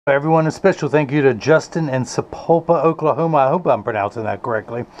Everyone, a special thank you to Justin in Sapulpa, Oklahoma. I hope I'm pronouncing that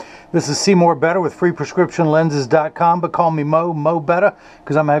correctly. This is See More Better with freeprescriptionlenses.com, but call me Mo Better,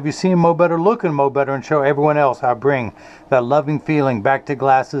 because I'm going to have you seeing Mo Better, looking Mo Better, and show everyone else how I bring that loving feeling back to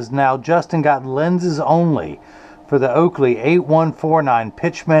glasses. Now, Justin got lenses only for the Oakley 8149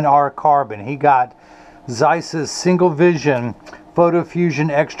 Pitchman R Carbon. He got Zeiss's Single Vision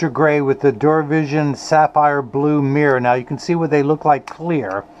Photofusion Extra Gray with the DuraVision Sapphire Blue mirror. Now you can see what they look like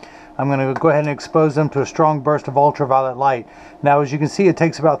clear. I'm going to go ahead and expose them to a strong burst of ultraviolet light. Now as you can see, it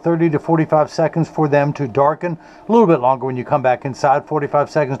takes about 30 to 45 seconds for them to darken. A little bit longer when you come back inside, 45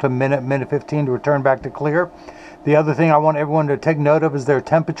 seconds to a minute 15 to return back to clear. The other thing I want everyone to take note of is they're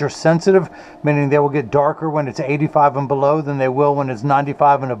temperature sensitive, meaning they will get darker when it's 85 and below than they will when it's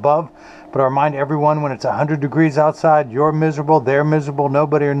 95 and above. But I remind everyone, when it's 100 degrees outside, you're miserable, they're miserable,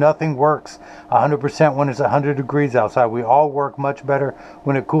 nobody or nothing works 100% when it's 100 degrees outside. We all work much better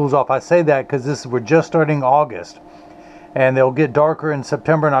when it cools off. I say that because we're just starting August, and they'll get darker in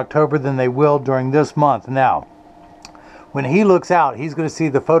September and October than they will during this month. Now, when he looks out, he's going to see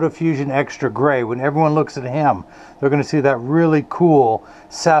the Photofusion Extra Gray. When everyone looks at him, they're going to see that really cool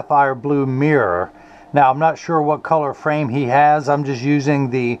sapphire blue mirror. Now, I'm not sure what color frame he has. I'm just using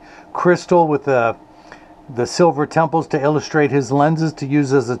the crystal with the silver temples to illustrate his lenses, to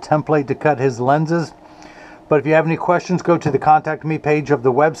use as a template to cut his lenses. But if you have any questions, go to the Contact Me page of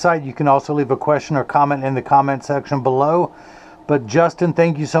the website. You can also leave a question or comment in the comment section below. But Justin,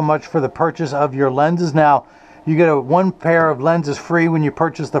 thank you so much for the purchase of your lenses. Now, you get one pair of lenses free when you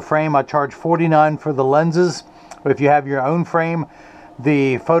purchase the frame. I charge $49 for the lenses. If you have your own frame,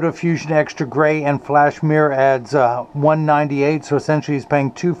 the Photofusion Extra Gray and Flash Mirror adds $198. So essentially he's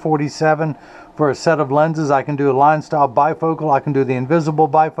paying $247 for a set of lenses. I can do a line style bifocal. I can do the invisible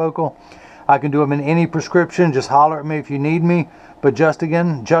bifocal. I can do them in any prescription. Just holler at me if you need me. But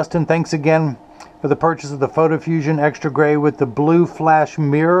Justin, thanks again for the purchase of the Photofusion Extra Gray with the blue Flash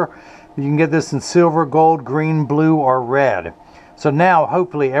Mirror. You can get this in silver, gold, green, blue, or red. So now,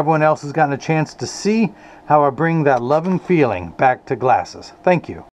 hopefully, everyone else has gotten a chance to see how I bring that loving feeling back to glasses. Thank you.